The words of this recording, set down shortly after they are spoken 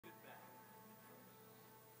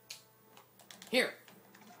Here.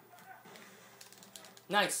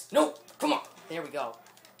 Nice. Nope. Come on. There we go.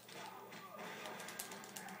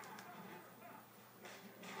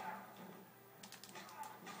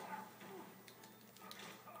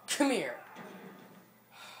 Come here.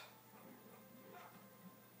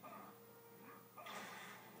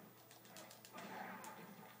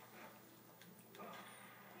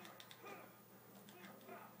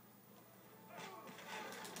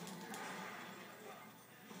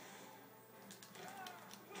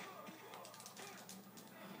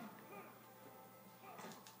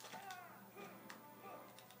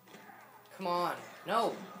 Come on.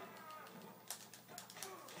 No.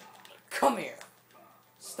 Come here.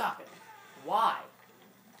 Stop it. Why?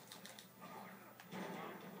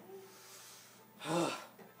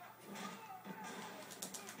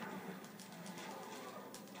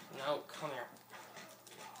 No, come here.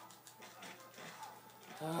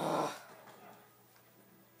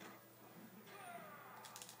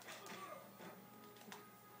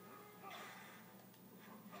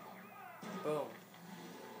 Boom.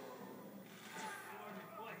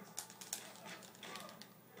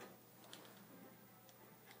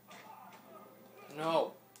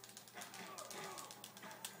 No.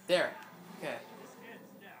 There. Okay.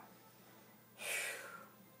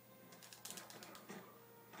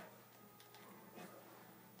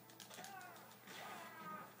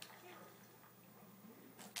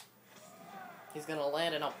 He's gonna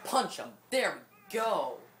land and I'll punch him. There we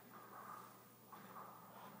go.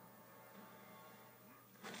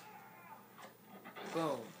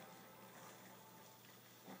 Boom.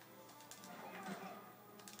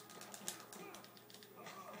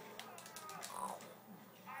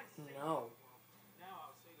 No.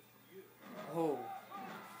 Oh.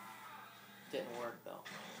 Didn't work though.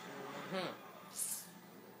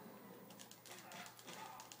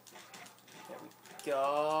 There we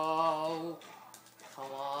go.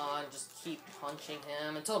 Come on, just keep punching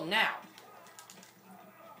him until now.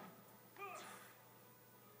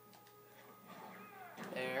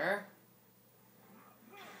 There.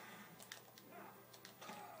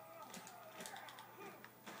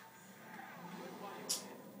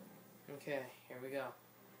 Okay, here we go.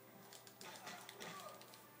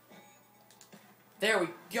 There we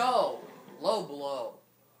go! Low blow.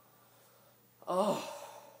 Oh.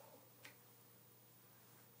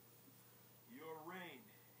 Your reign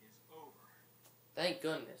is over. Thank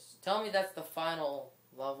goodness. Tell me that's the final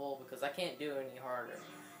level because I can't do any harder.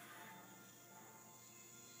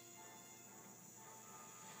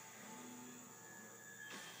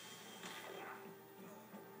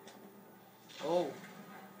 Oh.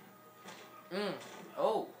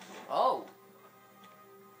 Oh. Oh.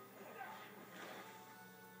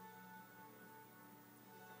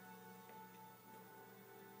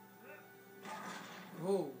 Ooh.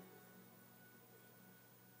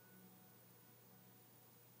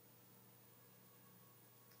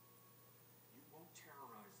 You won't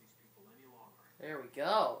terrorize these people any longer. There we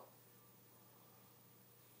go.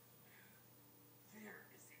 Fear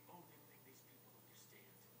is the only thing these people understand.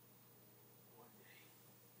 One day,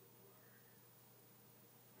 you'll learn.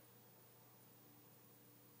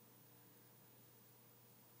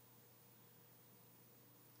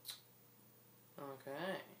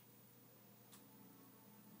 Okay.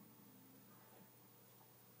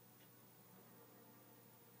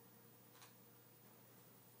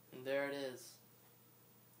 And there it is.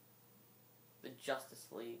 The Justice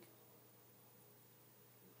League.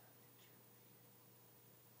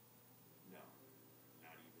 No,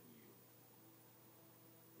 not even you.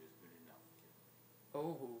 There's been enough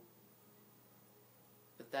killing. Oh.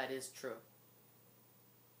 But that is true.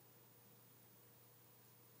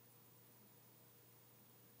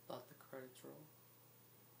 Let the credits roll.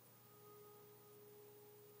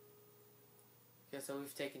 Okay, so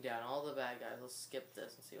we've taken down all the bad guys. Let's skip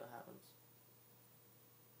this and see what happens.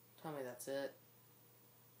 Tell me that's it.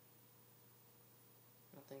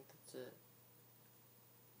 I think that's it.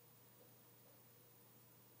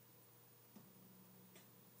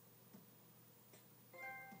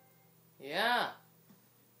 Yeah,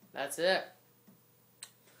 that's it.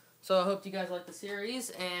 So I hope you guys like the series,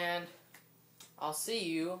 and I'll see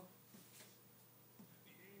you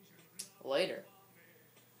later.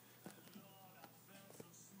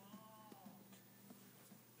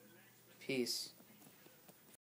 Peace.